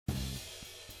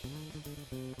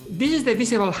This is The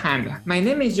Visible Hand. My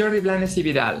name is Jordi Blanes y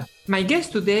Vidal. My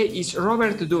guest today is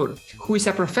Robert Dur, who is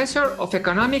a professor of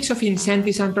economics of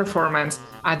incentives and performance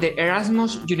at the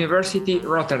Erasmus University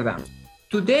Rotterdam.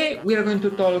 Today, we are going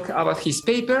to talk about his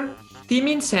paper, Team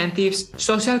Incentives,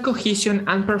 Social Cohesion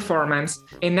and Performance,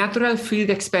 a Natural Field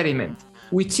Experiment,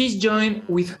 which is joined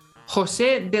with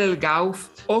José del Gauf,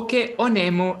 Oke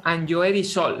Onemu, and Joeri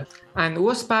Sol, and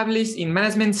was published in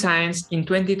Management Science in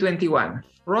 2021.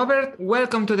 Robert,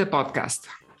 welcome to the podcast.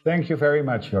 Thank you very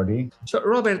much, Jordi. So,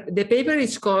 Robert, the paper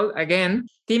is called, again,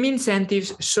 Team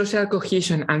Incentives, Social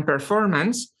Cohesion and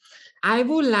Performance. I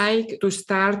would like to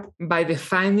start by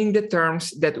defining the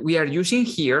terms that we are using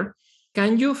here.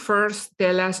 Can you first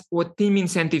tell us what team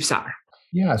incentives are?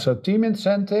 Yeah, so team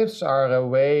incentives are a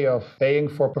way of paying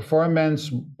for performance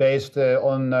based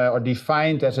on or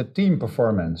defined as a team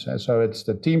performance. So it's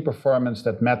the team performance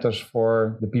that matters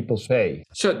for the people's pay.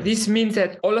 So this means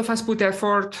that all of us put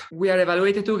effort, we are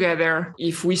evaluated together.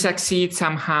 If we succeed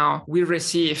somehow, we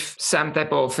receive some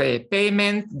type of a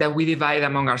payment that we divide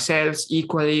among ourselves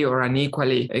equally or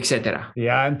unequally, etc.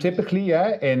 Yeah, and typically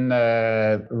in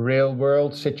real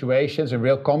world situations, in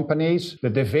real companies, the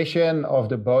division of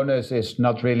the bonus is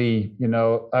not really,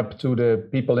 up to the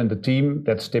people in the team.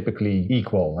 That's typically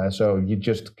equal. So you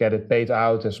just get it paid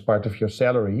out as part of your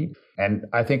salary. And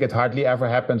I think it hardly ever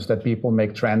happens that people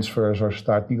make transfers or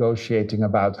start negotiating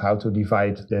about how to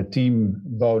divide the team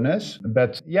bonus.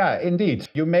 But yeah, indeed,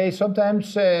 you may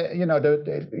sometimes,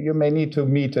 you may need to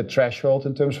meet a threshold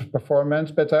in terms of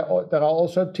performance, but there are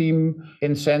also team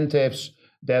incentives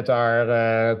that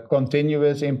are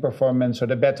continuous in performance. So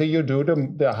the better you do,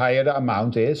 the higher the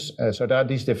amount is. So there are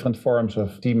these different forms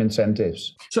of team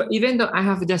incentives. So even though I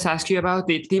have just asked you about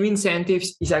it, team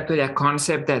incentives is actually a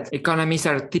concept that economists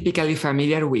are typically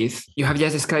familiar with. You have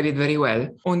just described it very well.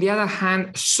 On the other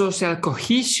hand, social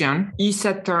cohesion is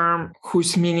a term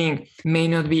whose meaning may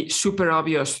not be super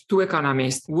obvious to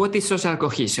economists. What is social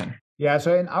cohesion? Yeah,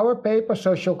 so in our paper,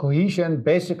 social cohesion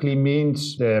basically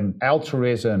means the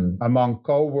altruism among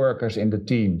co-workers in the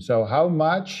team. So how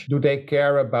much do they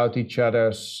care about each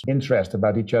other's interest,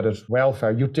 about each other's welfare,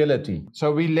 utility?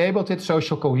 So we labeled it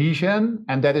social cohesion,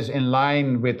 and that is in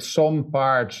line with some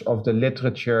parts of the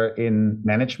literature in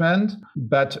management.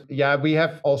 But yeah, we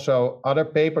have also other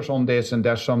papers on this, and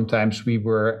there's sometimes we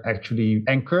were actually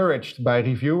encouraged by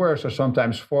reviewers or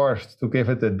sometimes forced to give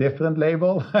it a different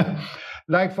label.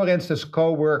 Like, for instance,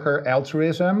 co-worker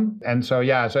altruism. And so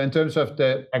in terms of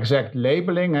the exact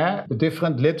labeling, the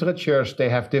different literatures, they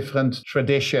have different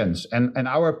traditions. And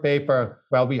our paper,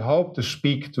 we hope to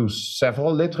speak to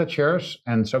several literatures.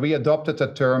 And so we adopted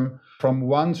a term from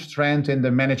one strand in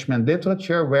the management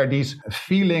literature where these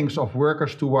feelings of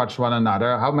workers towards one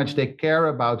another, how much they care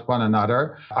about one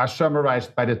another, are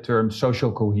summarized by the term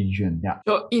social cohesion. Yeah.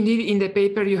 So indeed, in the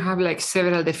paper, you have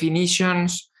several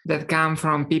definitions that come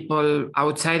from people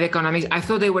outside economics. I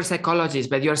thought they were psychologists,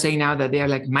 but you're saying now that they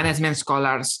are management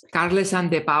scholars. Carles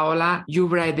and De Paola, you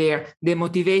write there, the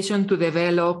motivation to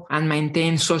develop and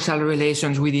maintain social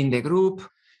relations within the group.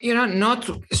 Not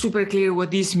super clear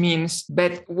what this means,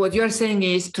 but what you're saying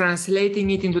is translating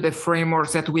it into the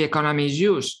frameworks that we economists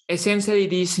use. Essentially,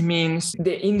 this means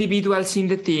the individuals in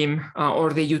the team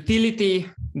or the utility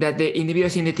that the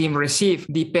individuals in the team receive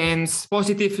depends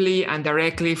positively and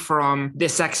directly from the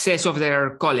success of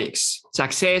their colleagues,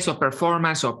 success or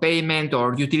performance or payment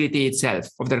or utility itself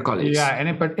of their colleagues. Yeah, and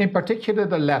in particular,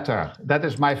 the latter. That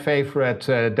is my favorite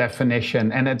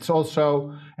definition. And it's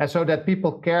also so that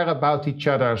people care about each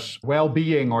other's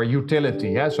well-being or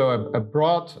utility. Yeah? So a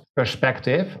broad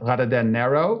perspective rather than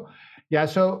narrow. Yeah,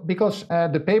 so because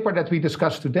the paper that we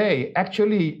discussed today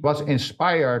actually was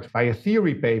inspired by a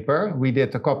theory paper we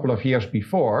did a couple of years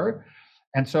before.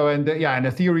 And so in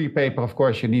the theory paper, of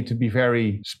course, you need to be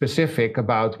very specific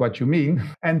about what you mean.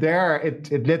 And there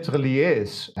it literally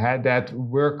is that a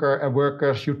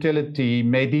worker's utility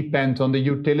may depend on the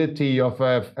utility of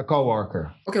a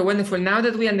coworker. Okay, wonderful. Now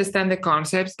that we understand the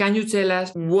concepts, can you tell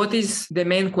us what is the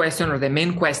main question or the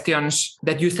main questions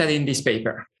that you study in this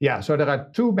paper? Yeah, so there are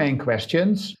two main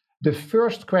questions. The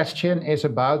first question is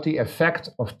about the effect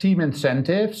of team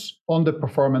incentives on the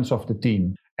performance of the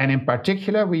team. And in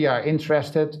particular, we are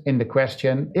interested in the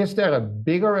question, is there a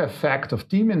bigger effect of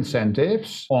team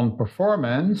incentives on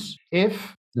performance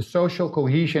if the social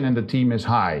cohesion in the team is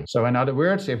high? So in other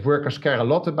words, if workers care a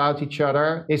lot about each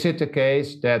other, is it the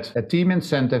case that a team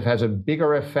incentive has a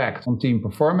bigger effect on team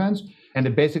performance? And the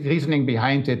basic reasoning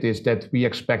behind it is that we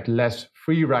expect less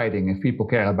free riding if people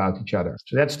care about each other.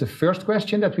 So that's the first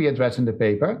question that we address in the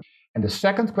paper. And the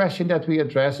second question that we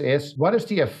address is, what is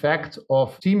the effect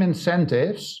of team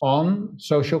incentives on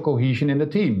social cohesion in the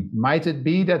team? Might it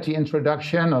be that the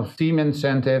introduction of team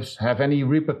incentives have any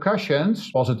repercussions,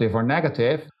 positive or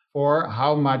negative, or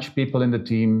how much people in the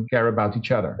team care about each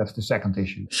other? That's the second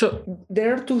issue. So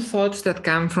there are two thoughts that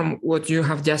come from what you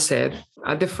have just said.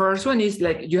 The first one is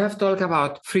like you have talked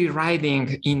about free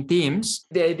riding in teams.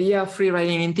 The idea of free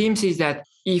riding in teams is that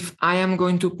if I am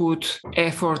going to put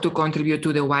effort to contribute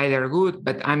to the wider good,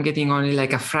 but I'm getting only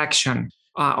like a fraction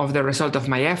of the result of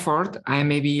my effort, I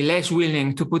may be less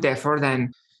willing to put effort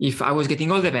than if I was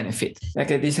getting all the benefit. Like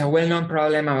this is a well-known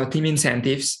problem about team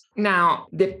incentives. Now,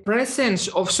 the presence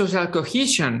of social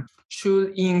cohesion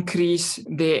should increase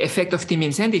the effect of team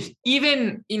incentives,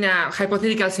 even in a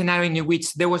hypothetical scenario in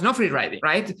which there was no free riding,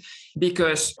 right?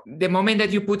 Because the moment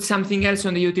that you put something else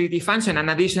on the utility function, an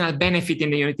additional benefit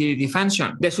in the utility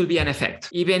function, there should be an effect,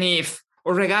 even if,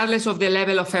 or regardless of the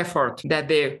level of effort that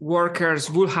the workers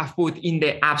would have put in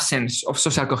the absence of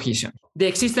social cohesion. The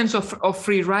existence of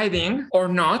free riding or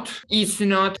not is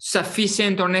not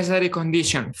sufficient or necessary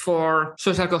condition for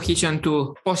social cohesion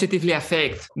to positively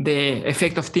affect the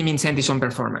effect of team incentives on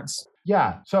performance.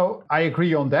 Yeah, so I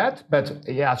agree on that. But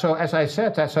yeah, so as I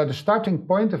said, so the starting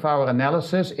point of our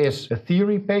analysis is a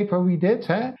theory paper we did.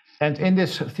 And in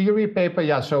this theory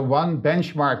paper, so one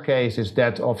benchmark case is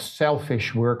that of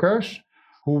selfish workers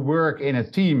who work in a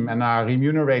team and are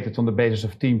remunerated on the basis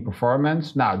of team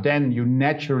performance. Now, then you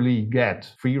naturally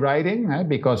get free riding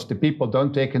because the people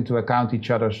don't take into account each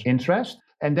other's interest.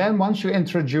 And then once you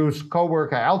introduce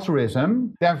coworker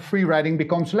altruism, then free riding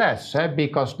becomes less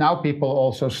because now people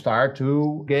also start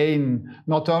to gain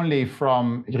not only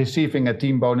from receiving a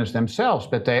team bonus themselves,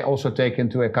 but they also take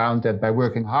into account that by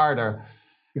working harder,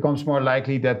 it becomes more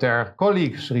likely that their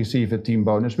colleagues receive a team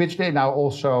bonus, which they now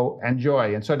also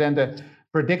enjoy. And so then the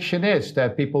prediction is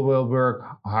that people will work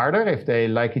harder if they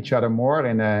like each other more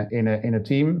in a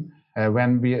team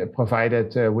when we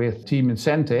provided with team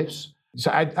incentives. So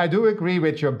I do agree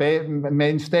with your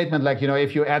main statement, like,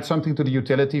 if you add something to the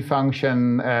utility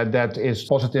function that is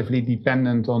positively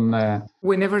dependent on...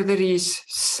 Whenever there is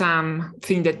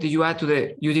something that you add to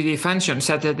the utility function,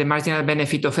 such that the marginal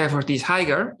benefit of effort is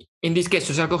higher, in this case,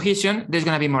 social cohesion, there's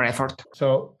going to be more effort.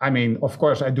 So, of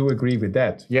course, I do agree with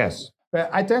that, yes. But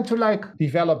I tend to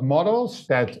develop models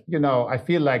that, I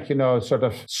feel like, sort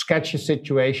of sketch a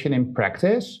situation in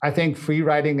practice. I think free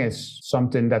riding is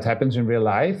something that happens in real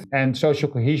life. And social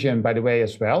cohesion, by the way,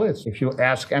 as well. It's, if you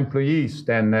ask employees,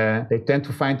 then they tend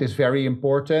to find this very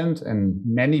important. And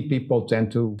many people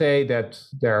tend to say that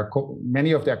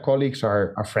many of their colleagues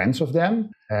are friends of them.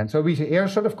 And so we here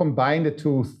sort of combine the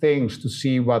two things to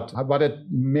see what it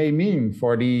may mean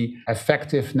for the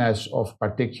effectiveness of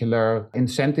particular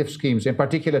incentive schemes, in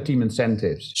particular team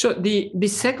incentives. So the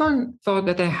second thought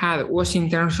that I had was in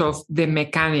terms of the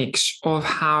mechanics of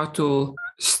how to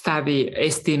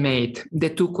estimate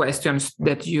the two questions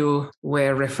that you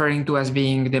were referring to as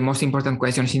being the most important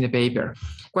questions in the paper.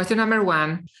 Question number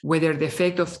one, whether the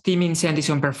effect of team incentives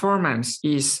on performance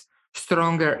is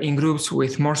stronger in groups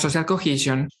with more social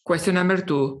cohesion. Question number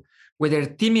two, whether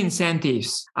team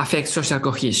incentives affect social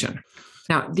cohesion.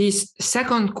 Now, this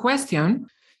second question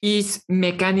is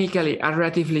mechanically a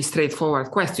relatively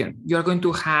straightforward question. You're going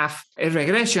to have a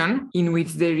regression in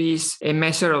which there is a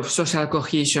measure of social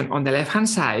cohesion on the left-hand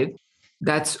side.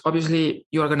 That's obviously,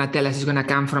 you're going to tell us it's going to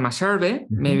come from a survey.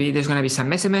 Mm-hmm. Maybe there's going to be some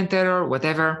measurement error,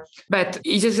 whatever. But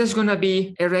it's just going to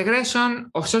be a regression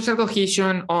of social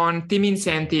cohesion on team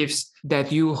incentives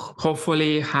that you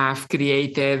hopefully have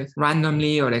created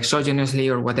randomly or exogenously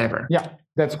or whatever. Yeah,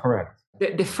 that's correct.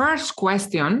 The first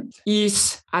question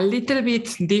is a little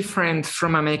bit different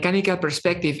from a mechanical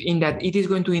perspective in that it is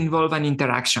going to involve an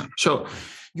interaction. So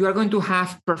you are going to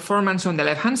have performance on the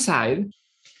left-hand side.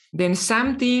 Then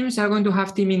some teams are going to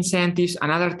have team incentives and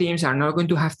other teams are not going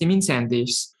to have team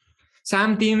incentives.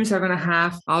 Some teams are going to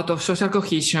have out of social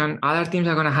cohesion. Other teams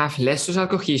are going to have less social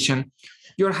cohesion.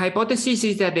 Your hypothesis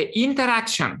is that the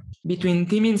interaction between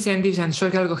team incentives and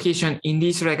social cohesion in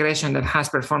this regression that has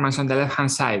performance on the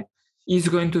left-hand side is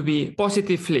going to be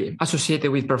positively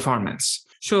associated with performance.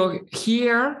 So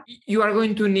here you are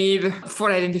going to need,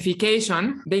 for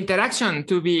identification, the interaction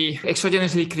to be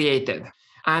exogenously created.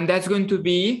 And that's going to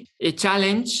be a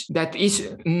challenge that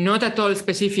is not at all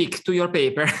specific to your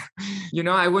paper.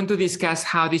 I want to discuss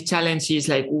how this challenge is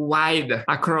wide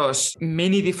across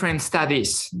many different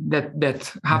studies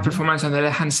that have performance on the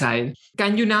left-hand side.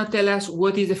 Can you now tell us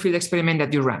what is the field experiment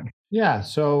that you ran? Yeah,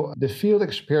 so the field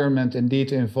experiment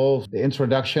indeed involves the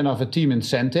introduction of a team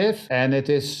incentive, and it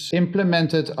is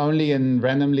implemented only in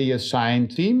randomly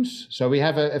assigned teams. So we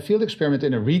have a field experiment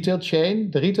in a retail chain.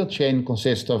 The retail chain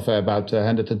consists of about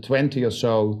 120 or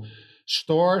so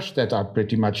stores that are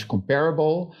pretty much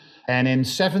comparable. And in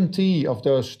 70 of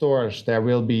those stores, there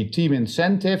will be team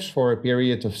incentives for a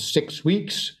period of 6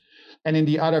 weeks. And in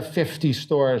the other 50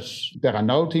 stores, there are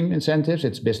no team incentives.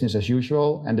 It's business as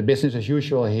usual. And the business as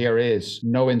usual here is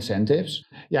no incentives.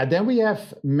 Yeah, then we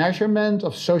have measurement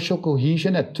of social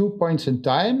cohesion at 2 points in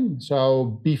time.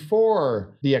 So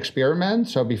before the experiment,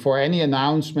 so before any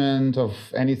announcement of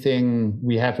anything,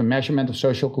 we have a measurement of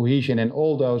social cohesion in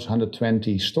all those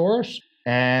 120 stores.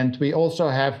 And we also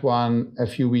have one a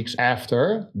few weeks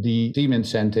after the team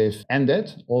incentive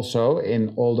ended, also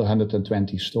in all the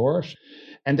 120 stores.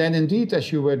 And then indeed,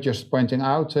 as you were just pointing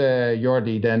out,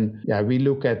 Jordi, then we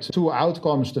look at two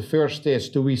outcomes. The first is,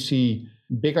 do we see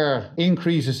bigger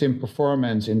increases in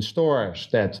performance in stores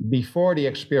that before the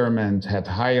experiment had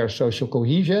higher social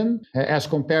cohesion as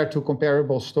compared to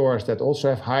comparable stores that also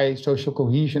have high social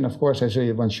cohesion? Of course, as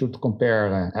one should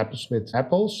compare apples with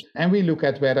apples. And we look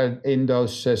at whether in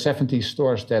those 70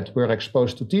 stores that were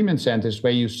exposed to team incentives,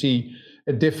 where you see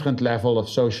a different level of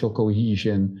social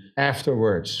cohesion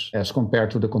afterwards as compared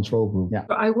to the control group. Yeah.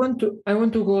 I want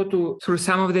to go through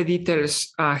some of the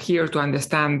details here to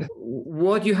understand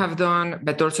what you have done,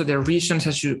 but also the reasons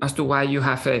as to why you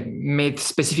have made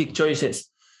specific choices.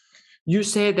 You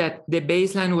said that the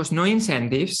baseline was no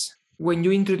incentives. When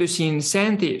you introduce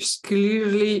incentives,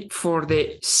 clearly for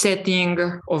the setting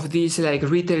of these like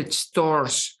retail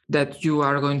stores that you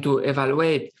are going to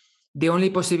evaluate, the only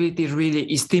possibility really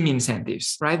is team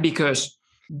incentives, right? Because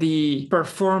the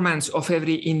performance of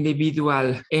every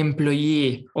individual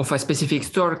employee of a specific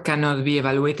store cannot be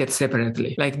evaluated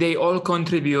separately. Like they all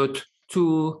contribute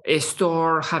to a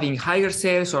store having higher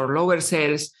sales or lower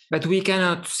sales, but we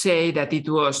cannot say that it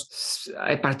was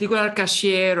a particular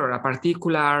cashier or a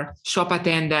particular shop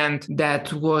attendant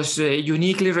that was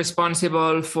uniquely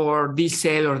responsible for this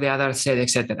sale or the other sale,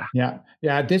 etc.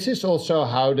 Yeah. This is also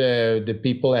how the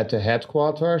people at the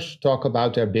headquarters talk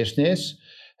about their business.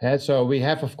 So we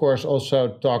have, of course,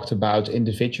 also talked about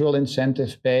individual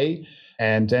incentive pay.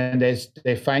 And then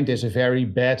they find this a very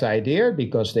bad idea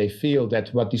because they feel that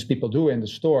what these people do in the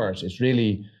stores is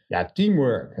really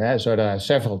teamwork. So there are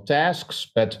several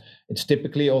tasks, but it's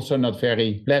typically also not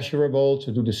very pleasurable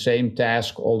to do the same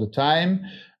task all the time.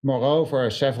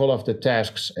 Moreover, several of the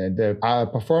tasks, the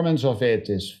performance of it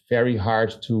is very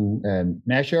hard to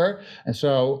measure. And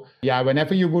so,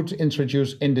 whenever you would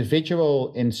introduce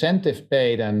individual incentive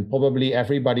pay, then probably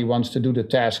everybody wants to do the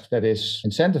task that is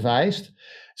incentivized.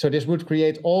 So this would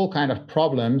create all kind of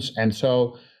problems. And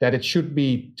so that it should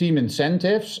be team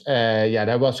incentives,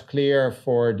 that was clear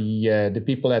for the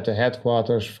people at the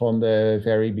headquarters from the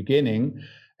very beginning.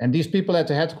 And these people at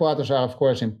the headquarters are, of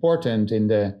course, important in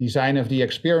the design of the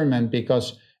experiment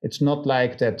because it's not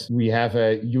like that we have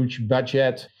a huge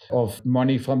budget of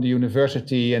money from the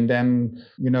university and then,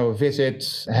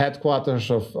 visit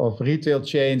headquarters of retail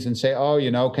chains and say,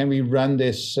 can we run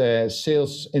this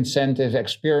sales incentive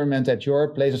experiment at your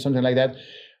place or something like that?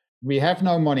 We have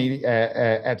no money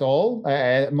at all.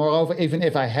 Moreover, even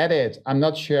if I had it, I'm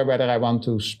not sure whether I want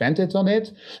to spend it on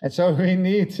it. And so we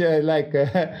need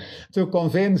to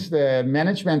convince the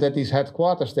management at these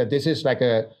headquarters that this is like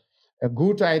a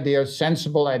good idea,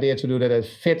 sensible idea to do that. It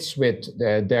fits with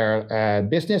their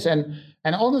business. And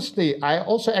honestly, I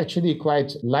also actually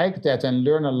quite like that and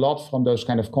learn a lot from those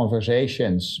kind of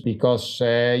conversations because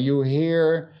you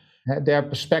hear their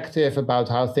perspective about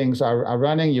how things are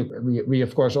running. We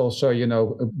of course also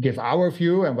give our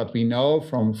view and what we know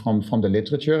from the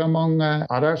literature among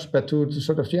others, but to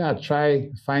sort of try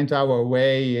find our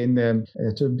way in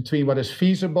between what is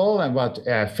feasible and what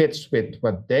fits with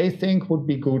what they think would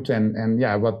be good and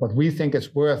what we think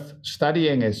is worth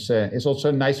studying is also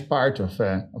a nice part of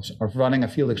running a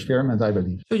field experiment, I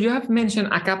believe. So you have mentioned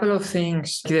a couple of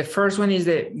things. The first one is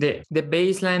the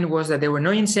baseline was that there were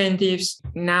no incentives.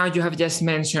 Now you have just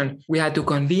mentioned we had to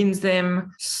convince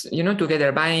them, to get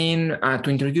their buy-in, to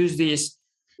introduce this.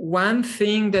 One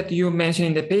thing that you mentioned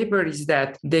in the paper is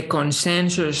that the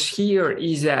consensus here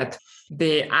is that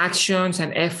the actions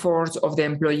and efforts of the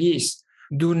employees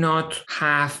do not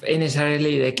have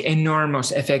necessarily like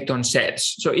enormous effect on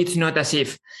sales. So it's not as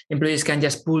if employees can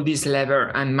just pull this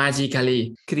lever and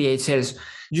magically create sales.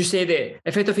 You say the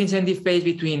effect of incentive pay is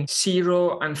between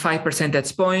 0 and 5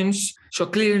 percentage points. So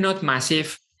clearly not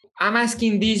massive. I'm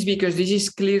asking this because this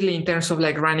is clearly in terms of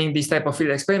like running this type of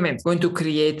field experiment going to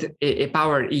create a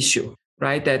power issue,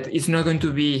 right? That it's not going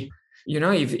to be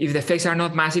if the effects are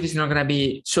not massive, it's not going to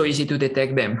be so easy to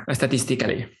detect them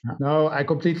statistically. No, I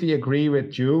completely agree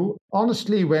with you.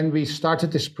 Honestly, when we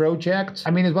started this project,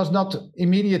 it was not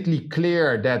immediately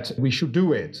clear that we should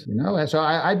do it. And so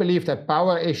I believe that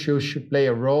power issues should play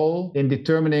a role in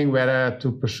determining whether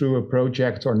to pursue a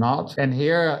project or not. And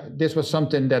here, this was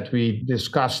something that we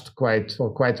discussed for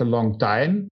quite a long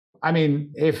time.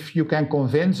 If you can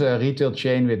convince a retail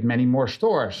chain with many more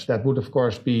stores, that would, of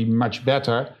course, be much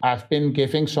better. I've been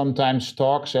giving sometimes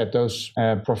talks at those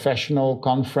professional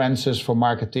conferences for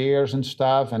marketeers and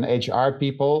stuff and HR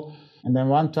people. And then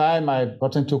one time I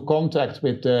got into contact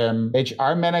with the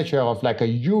HR manager of like a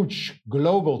huge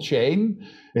global chain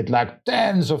with like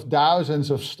tens of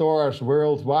thousands of stores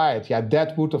worldwide. Yeah,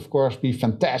 that would, of course, be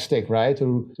fantastic, right?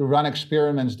 To run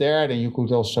experiments there. Then you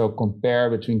could also compare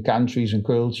between countries and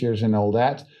cultures and all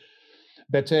that.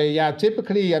 But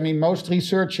typically, most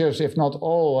researchers, if not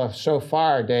all, so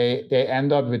far, they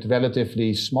end up with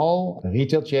relatively small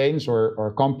retail chains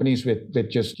or companies with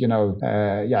just,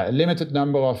 a limited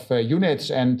number of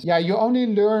units. And you only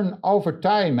learn over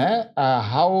time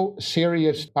how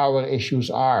serious power issues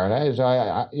are.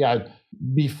 So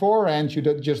beforehand, you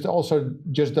just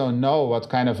don't know what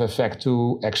kind of effect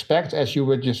to expect, as you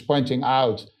were just pointing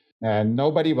out.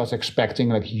 Nobody was expecting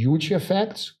like huge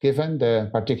effects given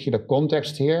the particular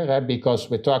context here, because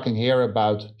we're talking here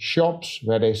about shops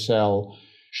where they sell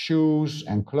shoes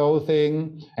and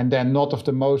clothing, and then not of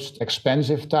the most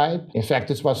expensive type. In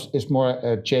fact, it's more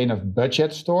a chain of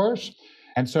budget stores.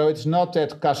 And so it's not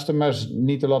that customers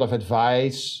need a lot of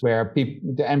advice, where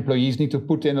the employees need to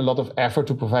put in a lot of effort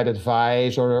to provide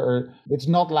advice, or it's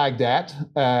not like that.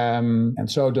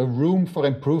 And so the room for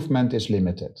improvement is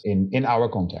limited in our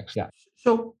context. Yeah.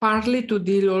 So partly to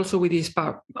deal also with this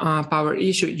power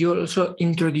issue, you also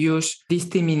introduce these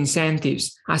team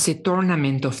incentives as a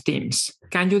tournament of teams.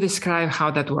 Can you describe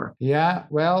how that works? Yeah,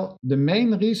 well, the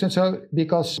main reason,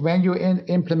 because when you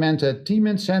implement a team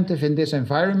incentive in this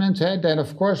environment, then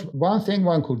of course, one thing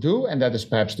one could do, and that is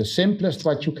perhaps the simplest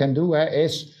what you can do,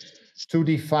 is to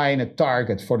define a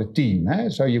target for the team.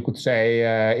 So you could say,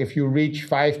 if you reach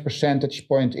 5 percentage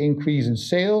point increase in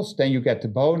sales, then you get the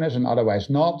bonus and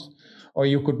otherwise not. Or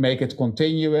you could make it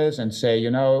continuous and say,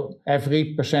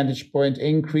 every percentage point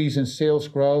increase in sales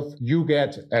growth, you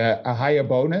get a higher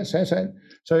bonus.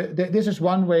 So this is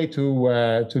one way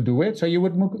to do it. So you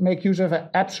would make use of an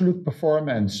absolute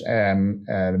performance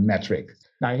metric.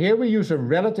 Now, here we use a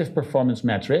relative performance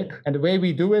metric. And the way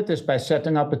we do it is by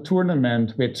setting up a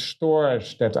tournament with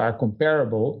stores that are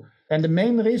comparable. And the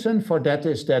main reason for that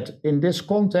is that in this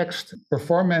context,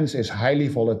 performance is highly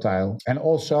volatile. And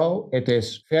also it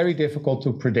is very difficult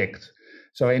to predict.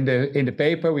 So in the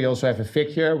paper, we also have a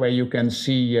figure where you can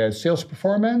see sales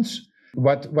performance.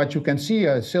 What you can see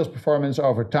sales performance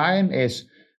over time is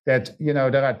that,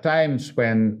 there are times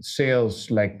when sales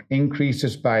like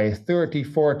increases by 30,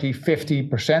 40,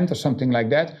 50% or something like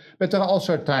that. But there are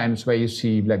also times where you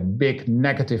see like big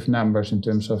negative numbers in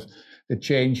terms of the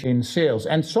change in sales.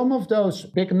 And some of those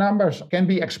big numbers can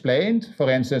be explained. For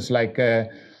instance, like the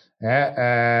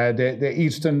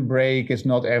Easter break is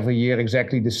not every year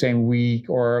exactly the same week,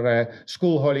 or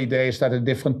school holidays at a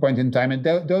different point in time. And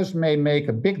those may make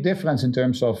a big difference in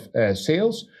terms of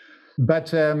sales.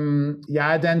 But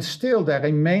then still there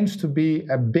remains to be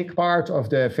a big part of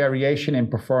the variation in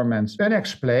performance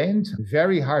unexplained,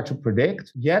 very hard to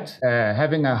predict, yet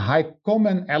having a high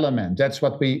common element. That's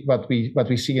what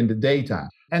we see in the data.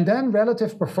 And then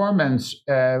relative performance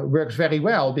works very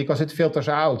well because it filters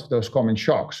out those common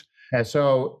shocks.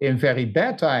 So in very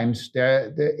bad times,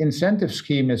 the incentive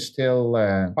scheme is still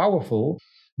powerful.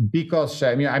 Because,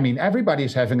 everybody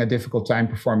is having a difficult time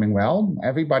performing well.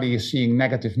 Everybody is seeing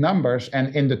negative numbers.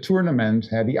 And in the tournament,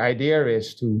 the idea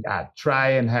is to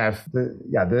try and have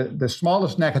the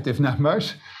smallest negative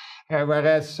numbers.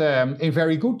 Whereas in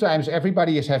very good times,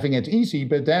 everybody is having it easy.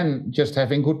 But then just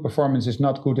having good performance is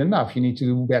not good enough. You need to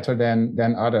do better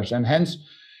than others. And hence,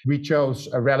 we chose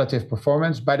a relative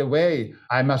performance. By the way,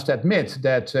 I must admit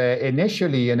that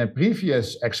initially in a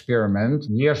previous experiment,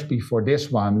 years before this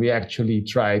one, we actually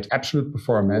tried absolute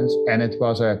performance, and it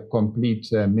was a complete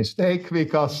mistake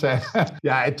because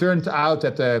it turned out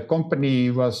that the company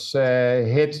was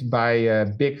hit by a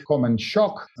big common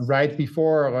shock right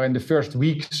before or in the first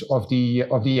weeks of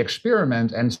the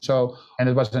experiment, and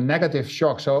it was a negative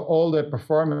shock. So all the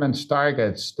performance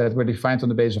targets that were defined on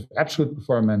the basis of absolute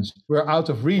performance were out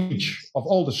of reach of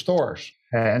all the stores.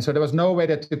 And so there was no way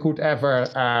that they could ever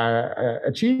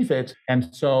achieve it.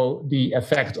 And so the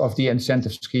effect of the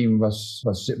incentive scheme was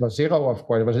zero, of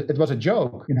course. It was a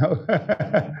joke,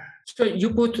 So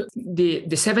you put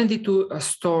the 72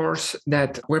 stores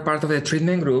that were part of the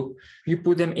treatment group, you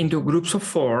put them into groups of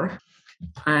 4,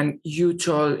 and you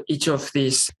told each of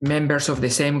these members of the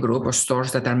same group, or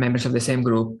stores that are members of the same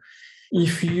group,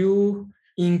 if you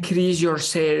increase your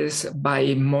sales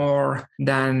by more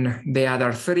than the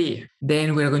other 3,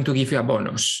 then we're going to give you a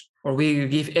bonus, or we will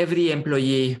give every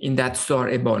employee in that store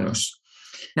a bonus.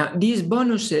 Now, these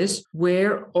bonuses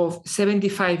were of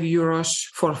 75 euros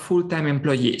for full-time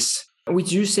employees,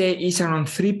 which you say is around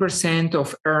 3%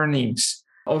 of earnings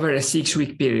over a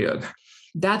 6-week period.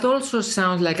 That also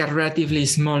sounds like a relatively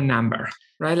small number,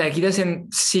 right? Like it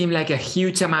doesn't seem like a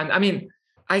huge amount. I mean,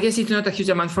 I guess it's not a huge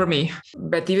amount for me,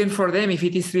 but even for them, if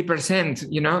it is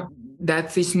 3%,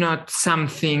 that is not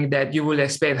something that you will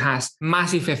expect has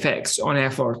massive effects on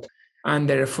effort and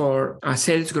therefore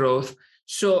sales growth.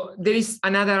 So there is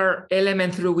another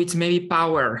element through which maybe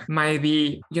power might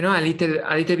be, a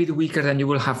little bit weaker than you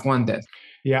will have wanted.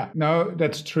 Yeah, no,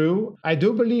 that's true. I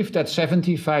do believe that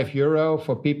 75 euro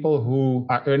for people who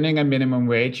are earning a minimum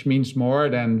wage means more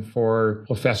than for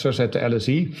professors at the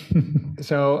LSE.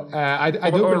 So I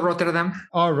do. Or Rotterdam.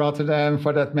 Or Rotterdam,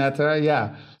 for that matter.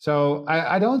 Yeah. So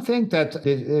I don't think that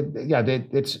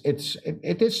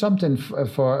it is something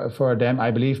for them,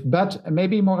 I believe. But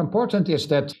maybe more important is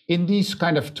that in these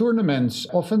kind of tournaments,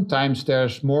 oftentimes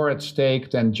there's more at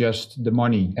stake than just the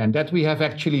money, and that we have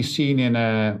actually seen in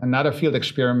another field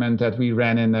experiment that we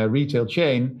ran in a retail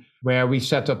chain, where we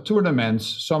set up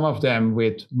tournaments, some of them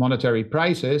with monetary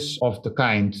prizes of the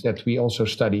kind that we also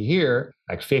study here,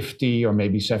 like 50 or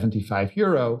maybe 75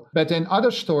 euro. But in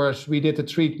other stores, we did a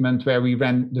treatment where we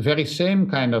ran the very same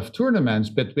kind of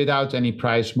tournaments, but without any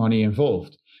prize money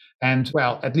involved. And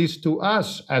well, at least to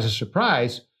us as a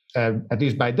surprise, at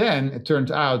least by then, it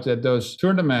turned out that those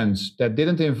tournaments that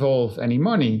didn't involve any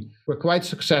money were quite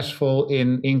successful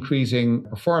in increasing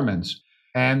performance.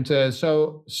 And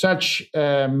so such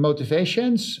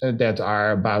motivations that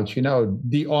are about,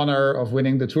 the honor of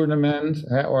winning the tournament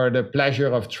or the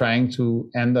pleasure of trying to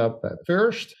end up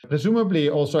first, presumably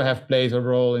also have played a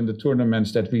role in the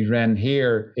tournaments that we ran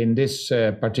here in this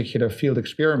particular field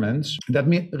experiments. That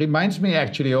reminds me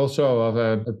actually also of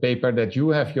a paper that you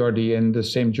have, Jordi, in the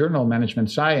same journal,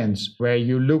 Management Science, where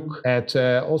you look at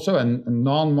also a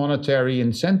non-monetary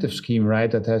incentive scheme, right,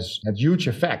 that has had huge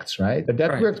effects, right? But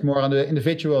that worked more on the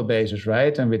individual basis,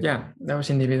 right? And with that was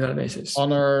individual basis.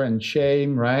 Honor and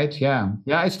shame, right? Yeah.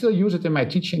 I still use it in my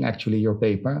teaching, actually, your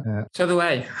paper. So do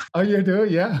I. Oh, you do?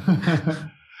 Yeah.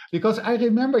 Because I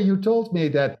remember you told me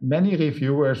that many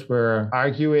reviewers were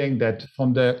arguing that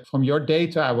from your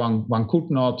data, one could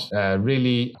not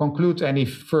really conclude any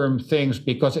firm things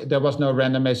because there was no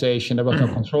randomization, there was no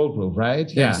control group, right?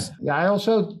 Yes. Yeah. I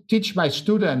also teach my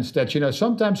students that,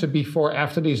 sometimes a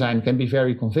before-after design can be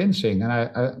very convincing. And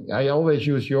I always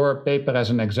use your paper as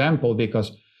an example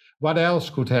because what else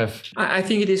could have? I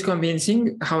think it is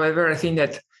convincing. However, I think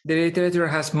that the literature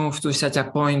has moved to such a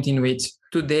point in which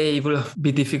today it will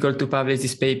be difficult to publish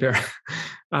this paper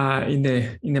in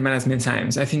the management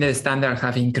science. I think the standards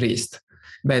have increased.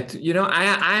 But,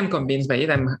 I am convinced by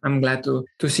it. I'm glad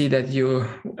to see that you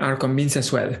are convinced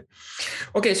as well.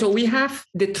 Okay, so we have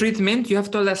the treatment. You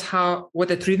have told us what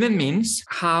the treatment means,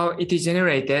 how it is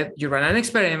generated. You run an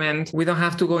experiment. We don't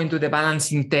have to go into the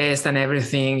balancing test and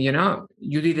everything.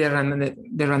 You did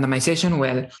the randomization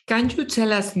well. Can you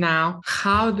tell us now,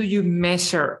 how do you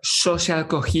measure social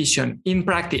cohesion in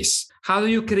practice? How do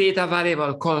you create a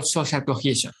variable called social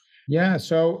cohesion? Yeah,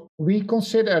 so we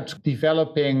considered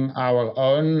developing our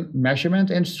own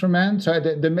measurement instrument. So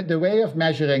the way of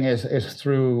measuring is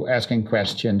through asking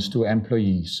questions to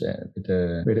employees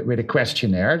with a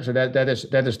questionnaire. So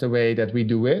that is the way that we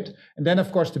do it. And then,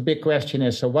 of course, the big question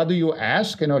is, so what do you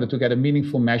ask in order to get a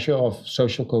meaningful measure of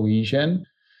social cohesion?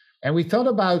 And we thought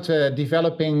about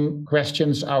developing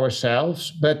questions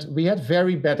ourselves, but we had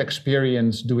very bad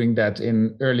experience doing that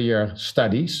in earlier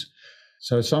studies.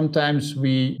 So sometimes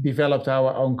we developed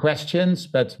our own questions,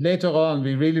 but later on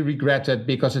we really regretted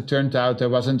because it turned out there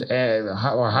wasn't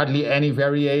or hardly any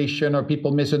variation, or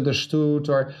people misunderstood.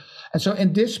 And so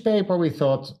in this paper, we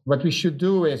thought what we should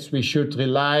do is we should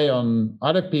rely on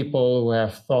other people who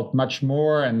have thought much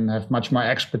more and have much more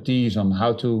expertise on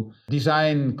how to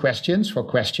design questions for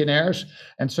questionnaires.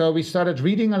 And so we started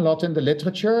reading a lot in the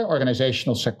literature,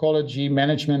 organizational psychology,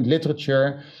 management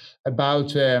literature, about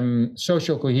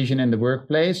social cohesion in the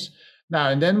workplace. Now,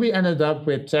 and then we ended up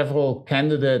with several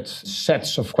candidate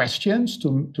sets of questions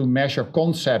to measure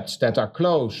concepts that are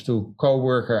close to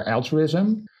coworker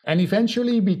altruism. And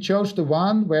eventually we chose the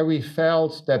one where we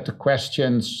felt that the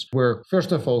questions were,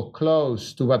 first of all,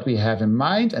 close to what we have in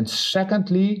mind. And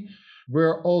secondly,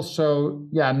 were also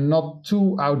not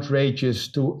too outrageous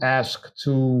to ask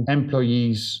to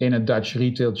employees in a Dutch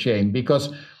retail chain.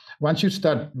 Because once you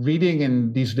start reading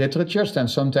in these literatures, then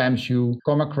sometimes you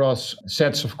come across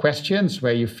sets of questions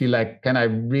where you feel like, can I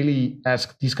really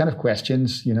ask these kind of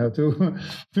questions,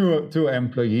 to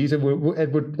employees? It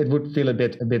would feel a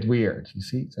bit weird, you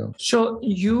see. So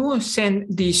you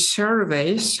send these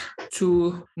surveys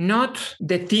to not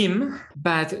the team,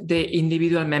 but the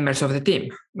individual members of the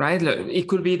team, right? It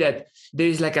could be that there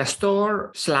is like a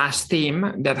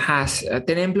store/team that has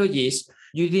 10 employees.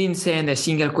 You didn't send a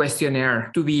single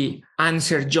questionnaire to be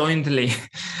answered jointly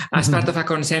as part of a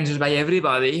consensus by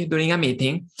everybody during a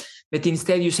meeting, but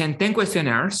instead you sent 10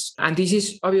 questionnaires. And this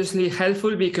is obviously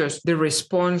helpful because the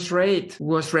response rate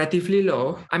was relatively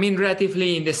low. I mean,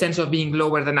 relatively in the sense of being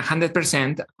lower than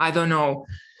 100%. I don't know.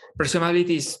 Presumably it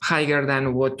is higher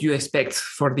than what you expect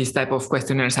for this type of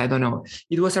questionnaires. I don't know.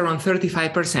 It was around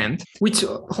 35%, which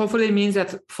hopefully means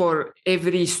that for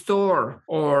every store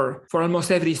or for almost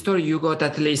every store, you got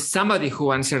at least somebody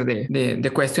who answered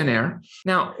the questionnaire.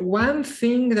 Now, one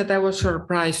thing that I was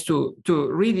surprised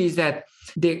to read is that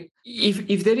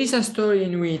if there is a store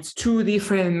in which two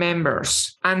different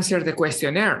members answer the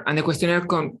questionnaire and the questionnaire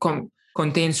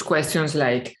contains questions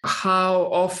like how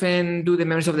often do the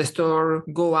members of the store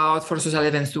go out for social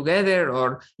events together,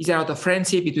 or is there a lot of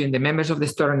friendship between the members of the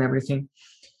store and everything?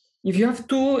 If you have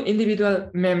two individual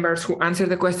members who answer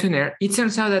the questionnaire, it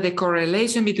turns out that the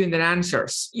correlation between their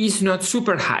answers is not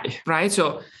super high, right?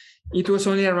 So it was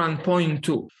only around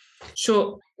 0.2.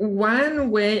 So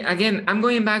one way, again, I'm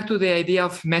going back to the idea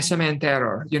of measurement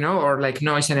error, or like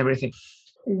noise and everything.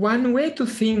 One way to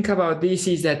think about this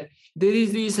is that there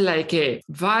is this like a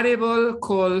variable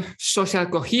called social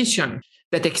cohesion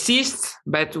that exists,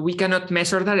 but we cannot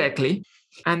measure directly.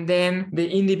 And then the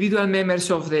individual members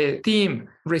of the team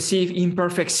receive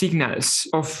imperfect signals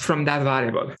from that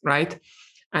variable, right?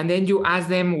 And then you ask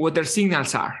them what their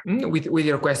signals are with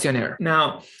your questionnaire.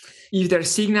 Now, if their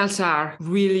signals are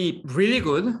really, really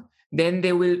good, then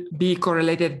they will be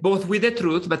correlated both with the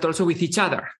truth, but also with each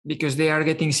other, because they are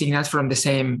getting signals from the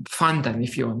same fountain,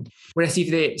 if you want. Whereas if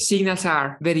the signals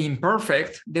are very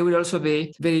imperfect, they will also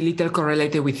be very little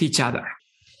correlated with each other.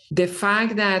 The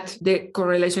fact that the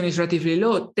correlation is relatively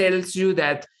low tells you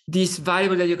that this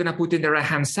variable that you're going to put in the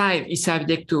right-hand side is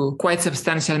subject to quite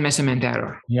substantial measurement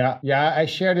error. Yeah, I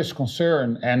share this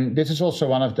concern. And this is also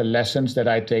one of the lessons that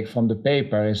I take from the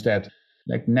paper is that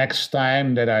like next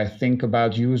time that I think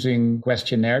about using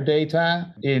questionnaire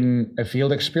data in a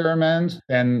field experiment,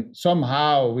 then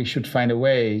somehow we should find a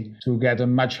way to get a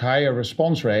much higher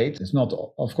response rate. It's not,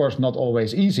 of course, not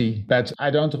always easy, but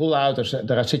I don't rule out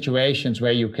there are situations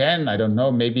where you can, I don't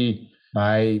know, maybe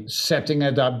by setting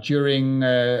it up during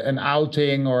an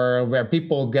outing or where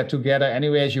people get together.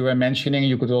 Anyway, as you were mentioning,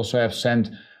 you could also have sent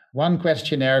one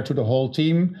questionnaire to the whole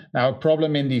team. Now, a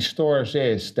problem in these stores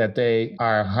is that they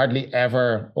are hardly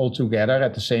ever all together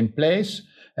at the same place.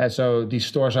 So these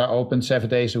stores are open 7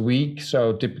 days a week.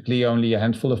 So typically only a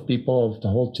handful of people of the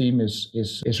whole team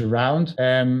is around.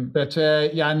 And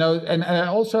I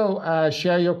also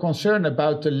share your concern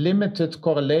about the limited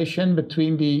correlation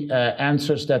between the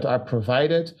answers that are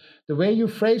provided. The way you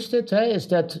phrased it is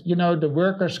that, the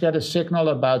workers get a signal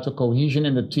about the cohesion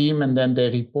in the team and then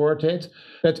they report it.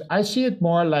 But I see it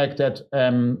more like that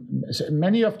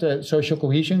many of the social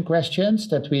cohesion questions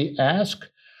that we ask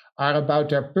are about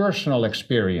their personal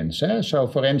experience. So,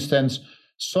 for instance,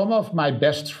 some of my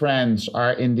best friends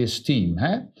are in this team.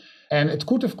 And it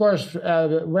could, of course,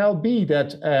 well be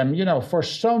that, for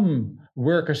some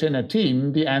workers in a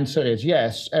team, the answer is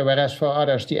yes, whereas for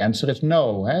others, the answer is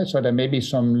no. So there may be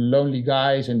some lonely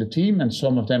guys in the team and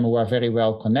some of them who are very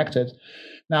well connected.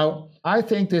 Now, I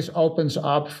think this opens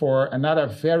up for another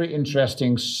very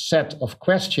interesting set of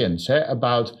questions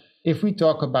about if we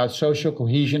talk about social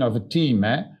cohesion of a team.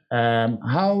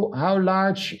 How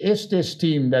large is this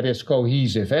team that is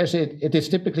cohesive? It is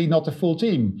typically not a full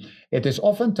team. It is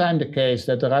oftentimes the case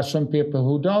that there are some people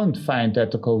who don't find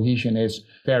that the cohesion is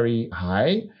very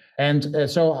high. And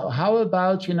so how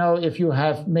about, if you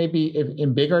have maybe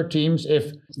in bigger teams,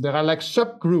 if there are like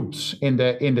subgroups in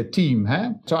the team?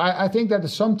 So I think that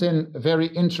is something very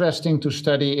interesting to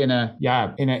study in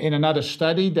another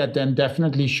study that then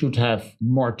definitely should have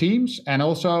more teams and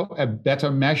also a better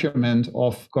measurement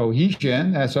of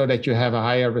cohesion so that you have a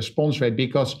higher response rate,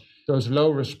 because those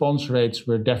low response rates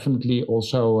were definitely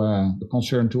also a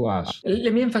concern to us.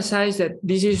 Let me emphasize that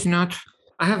this is not...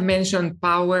 I have mentioned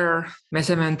power,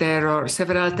 measurement error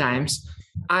several times.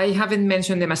 I haven't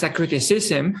mentioned them as a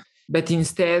criticism. but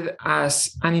instead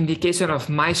as an indication of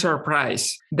my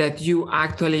surprise that you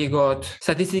actually got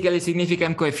statistically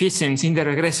significant coefficients in the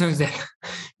regressions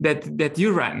that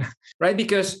you ran, right?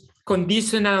 Because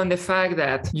conditional on the fact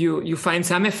that you find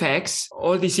some effects,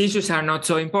 all these issues are not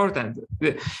so important.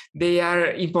 They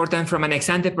are important from an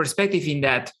ex-ante perspective in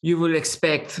that you will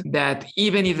expect that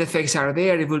even if the effects are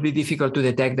there, it will be difficult to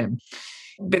detect them.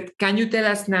 But can you tell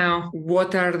us now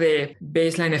what are the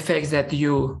baseline effects that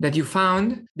you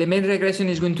found? The main regression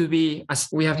is going to be, as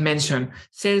we have mentioned,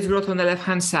 sales growth on the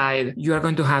left-hand side. You are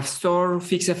going to have store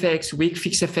fixed effects, weak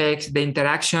fixed effects, the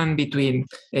interaction between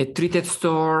a treated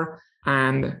store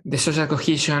and the social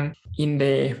cohesion in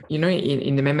the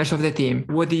members of the team.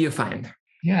 What do you find?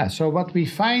 Yeah, so what we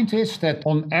find is that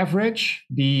on average,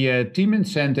 the team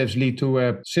incentives lead to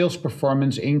a sales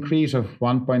performance increase of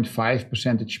 1.5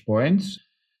 percentage points.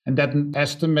 And that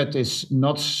estimate is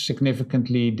not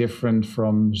significantly different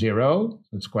from zero.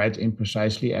 It's quite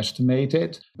imprecisely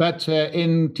estimated. But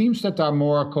in teams that are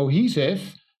more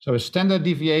cohesive, so a standard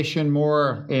deviation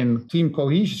more in team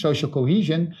cohesion, social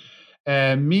cohesion,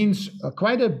 means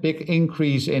quite a big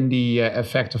increase in the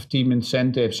effect of team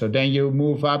incentives. So then you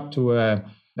move up to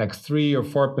like 3 or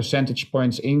 4 percentage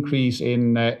points increase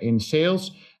in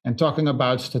sales. And talking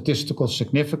about statistical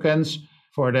significance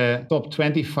for the top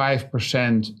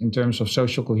 25% in terms of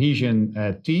social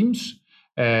cohesion teams,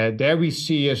 there we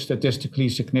see a statistically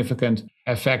significant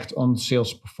effect on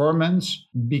sales performance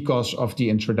because of the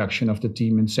introduction of the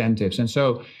team incentives. And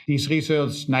so these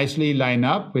results nicely line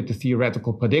up with the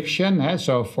theoretical prediction.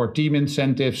 So for team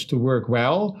incentives to work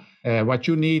well, what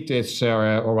you need is,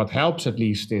 or what helps at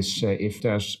least, is if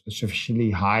there's sufficiently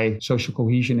high social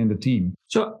cohesion in the team.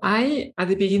 So I, at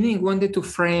the beginning, wanted to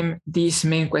frame this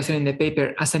main question in the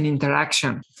paper as an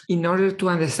interaction in order to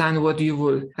understand what you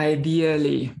will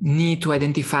ideally need to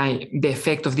identify the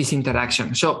effect of this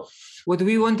interaction. So what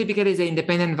we want typically is the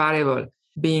independent variable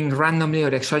being randomly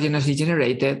or exogenously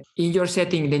generated. In your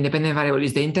setting, the independent variable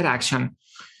is the interaction.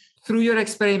 Through your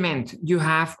experiment, you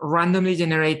have randomly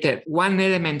generated one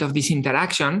element of this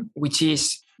interaction, which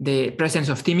is the presence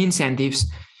of team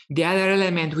incentives. The other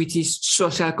element, which is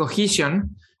social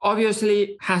cohesion,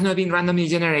 obviously has not been randomly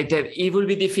generated. It will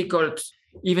be difficult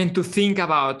even to think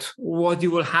about what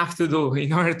you will have to do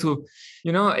in order to,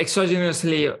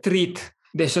 exogenously treat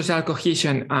the social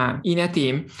cohesion in a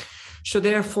team. So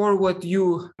therefore, what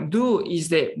you do is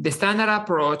the standard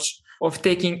approach of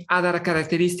taking other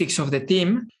characteristics of the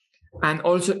team and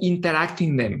also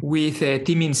interacting them with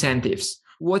team incentives.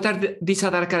 What are these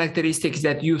other characteristics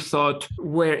that you thought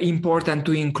were important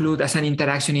to include as an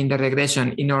interaction in the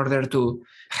regression in order to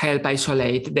help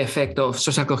isolate the effect of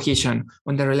social cohesion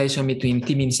on the relation between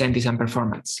team incentives and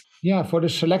performance? Yeah, for the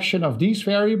selection of these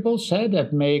variables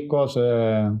that may cause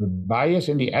a bias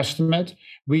in the estimate,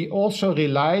 we also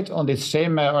relied on this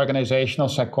same organizational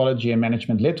psychology and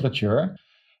management literature.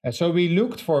 So we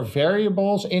looked for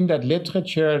variables in that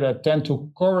literature that tend to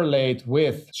correlate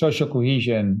with social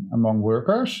cohesion among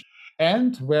workers,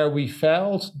 and where we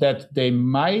felt that they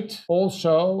might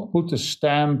also put a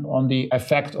stamp on the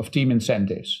effect of team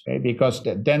incentives, because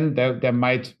then there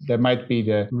might be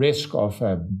the risk of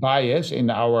bias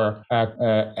in our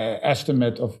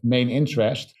estimate of main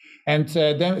interest. And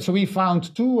so we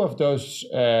found two of those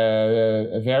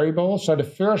variables. So the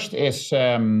first is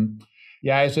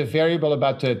a variable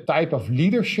about the type of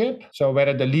leadership. So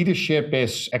whether the leadership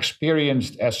is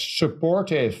experienced as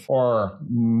supportive or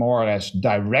more or less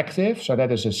directive. So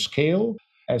that is a scale.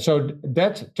 So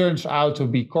that turns out to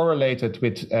be correlated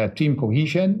with team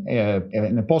cohesion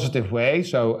in a positive way.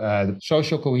 So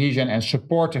social cohesion and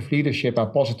supportive leadership are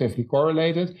positively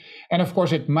correlated. And of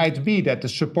course, it might be that the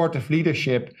supportive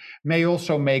leadership may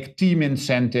also make team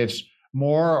incentives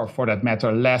more, or for that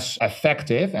matter, less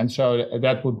effective. And so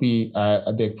that would be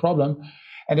a big problem.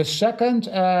 And the second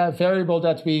variable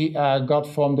that we got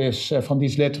from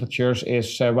these literatures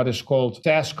is what is called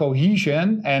task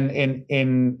cohesion. And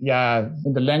in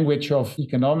the language of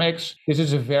economics, this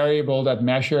is a variable that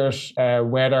measures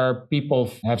whether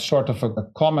people have sort of a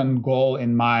common goal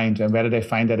in mind and whether they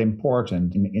find that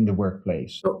important in the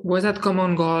workplace. So was that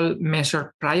common goal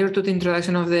measured prior to the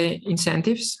introduction of the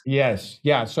incentives? Yes.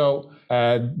 Yeah. So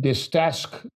this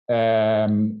task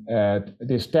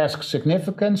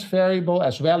significance variable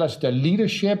as well as the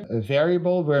leadership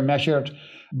variable were measured,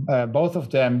 both of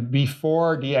them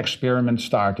before the experiment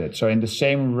started. So in the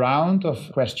same round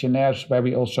of questionnaires where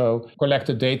we also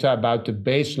collected data about the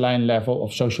baseline level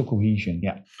of social cohesion.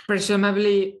 Yeah.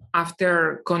 Presumably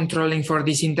after controlling for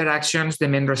these interactions, the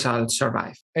main results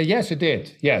survive. Yes, it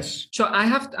did. Yes. So I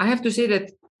have to say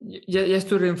that Just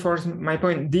to reinforce my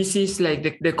point, this is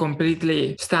like the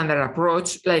completely standard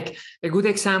approach. Like a good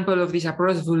example of this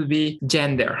approach will be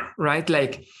gender, right?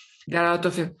 Like there are a lot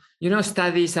of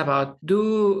studies about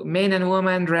do men and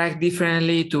women react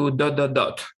differently to ...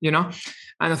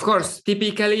 and of course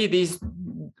typically this ...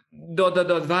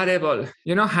 variable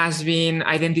has been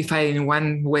identified in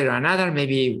one way or another,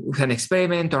 maybe with an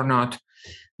experiment or not.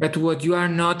 But what you are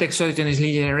not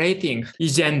exogenously generating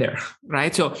is gender,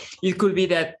 right? So it could be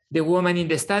that the women in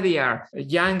the study are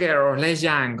younger or less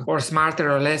young, or smarter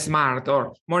or less smart,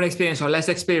 or more experienced or less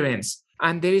experienced.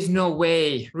 And there is no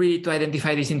way really to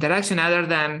identify this interaction other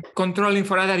than controlling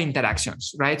for other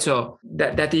interactions, right? So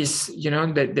that is,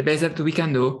 the best that we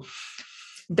can do.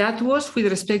 That was with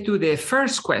respect to the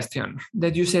first question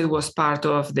that you said was part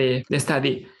of the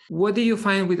study. What do you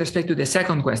find with respect to the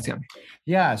second question?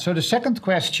 Yeah, so the second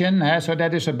question, so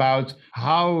that is about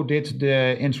how did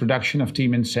the introduction of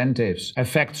team incentives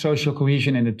affect social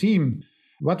cohesion in the team?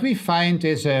 What we find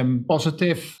is a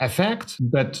positive effect,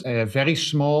 but very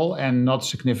small and not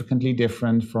significantly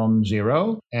different from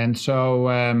zero. And so,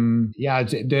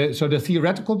 the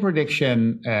theoretical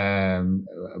prediction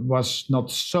was not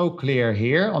so clear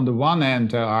here. On the one hand,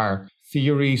 there are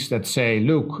theories that say,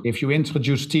 look, if you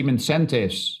introduce team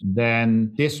incentives,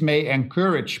 then this may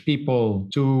encourage people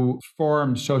to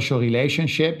form social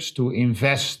relationships, to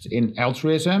invest in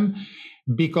altruism.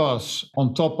 Because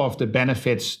on top of the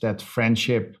benefits that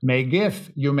friendship may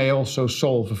give, you may also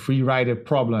solve a free rider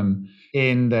problem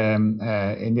in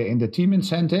the team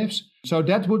incentives. So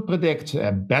that would predict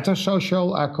better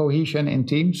social cohesion in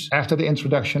teams after the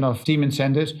introduction of team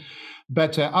incentives.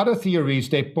 But other theories,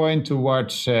 they point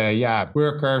towards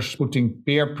workers putting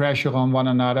peer pressure on one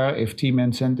another if team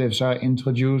incentives are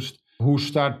introduced, who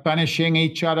start punishing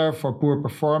each other for poor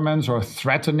performance or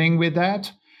threatening with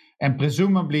that. And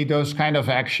presumably those kind of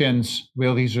actions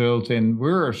will result in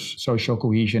worse social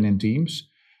cohesion in teams.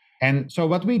 And so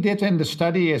what we did in the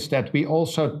study is that we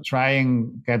also try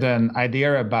and get an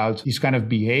idea about these kind of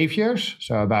behaviors,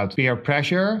 so about peer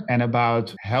pressure and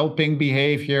about helping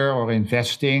behavior or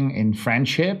investing in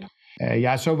friendship.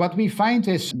 So what we find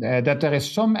is that there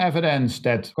is some evidence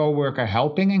that coworker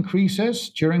helping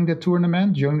increases during the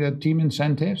tournament, during the team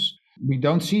incentives. We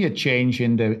don't see a change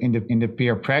in the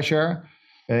peer pressure.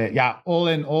 All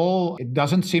in all, it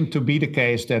doesn't seem to be the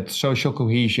case that social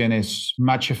cohesion is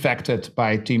much affected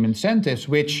by team incentives,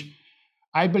 which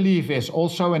I believe is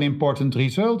also an important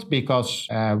result because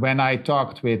when I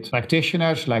talked with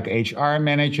practitioners like HR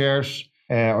managers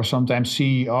or sometimes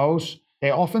CEOs,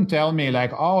 they often tell me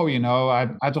like,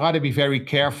 I'd rather be very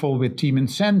careful with team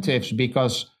incentives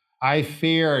because I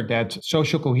fear that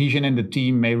social cohesion in the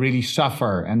team may really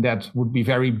suffer and that would be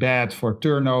very bad for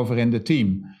turnover in the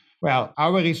team. Well,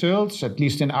 our results, at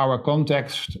least in our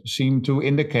context, seem to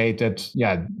indicate that,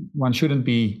 one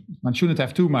shouldn't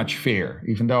have too much fear,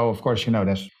 even though, of course,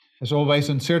 there's always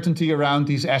uncertainty around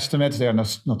these estimates. They're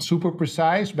not super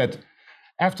precise, but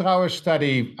after our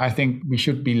study, I think we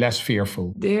should be less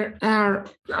fearful. There are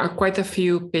quite a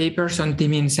few papers on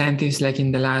team incentives, like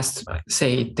in the last,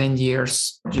 say, 10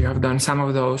 years. You have done some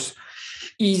of those.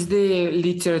 Is the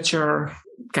literature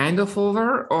kind of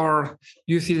over, or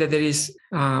do you feel that there is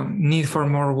need for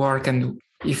more work? And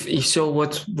if so,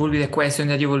 what would be the question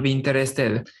that you will be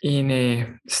interested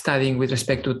in studying with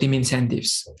respect to team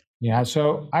incentives? Yeah,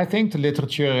 so I think the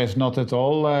literature is not at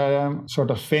all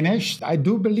sort of finished. I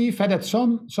do believe that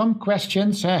some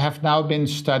questions have now been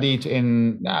studied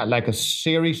in like a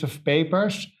series of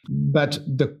papers, but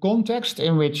the context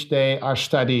in which they are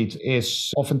studied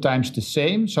is oftentimes the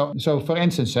same. So for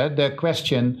instance, the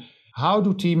question, how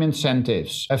do team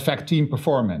incentives affect team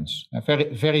performance? A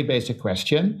very, very basic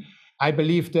question. I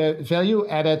believe the value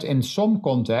added in some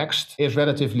context is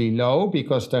relatively low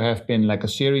because there have been like a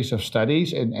series of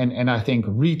studies and I think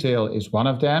retail is one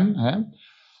of them.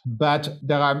 But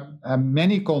there are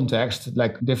many contexts,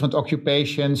 like different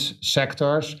occupations,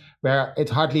 sectors, where it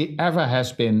hardly ever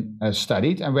has been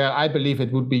studied and where I believe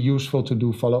it would be useful to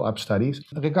do follow-up studies.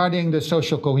 Regarding the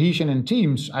social cohesion in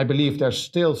teams, I believe there's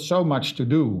still so much to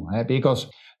do because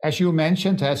as you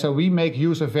mentioned, so we make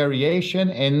use of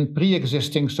variation in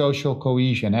pre-existing social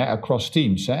cohesion across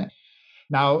teams.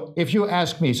 Now, if you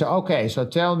ask me, so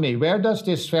tell me, where does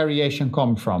this variation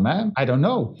come from? I don't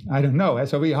know.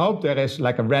 So we hope there is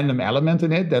like a random element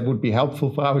in it that would be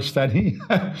helpful for our study.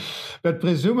 But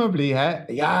presumably,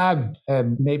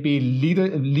 maybe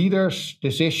leaders'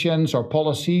 decisions or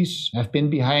policies have been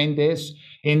behind this.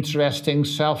 Interesting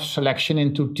self-selection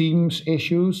into teams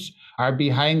issues are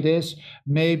behind this.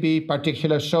 Maybe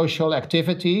particular social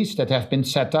activities that have been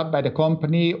set up by the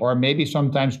company or maybe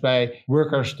sometimes by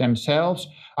workers themselves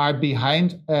are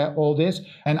behind all this.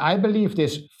 And I believe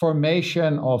this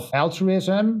formation of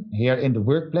altruism here in the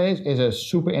workplace is a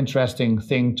super interesting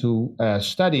thing to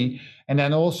study. And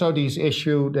then also the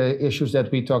issues that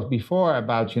we talked before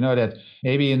about, that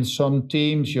maybe in some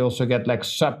teams you also get like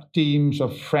sub-teams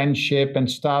of friendship and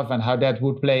stuff, and how that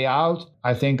would play out,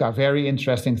 I think are very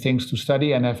interesting things to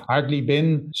study and have hardly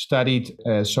been studied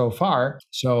so far.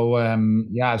 So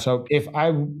so if I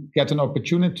get an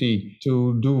opportunity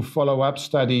to do follow-up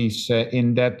studies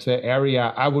in that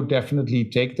area, I would definitely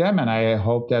take them, and I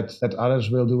hope that others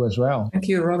will do as well. Thank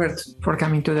you, Robert, for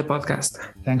coming to the podcast.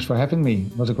 Thanks for having me.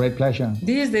 It was a great pleasure.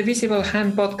 This is the Visible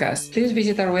Hand podcast. Please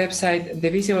visit our website,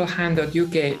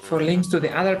 thevisiblehand.uk, for links to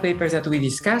the other papers that we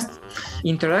discussed.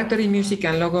 Introductory music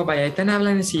and logo by Aitana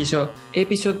Blancillo,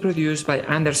 episode produced by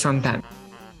Anderson Tan.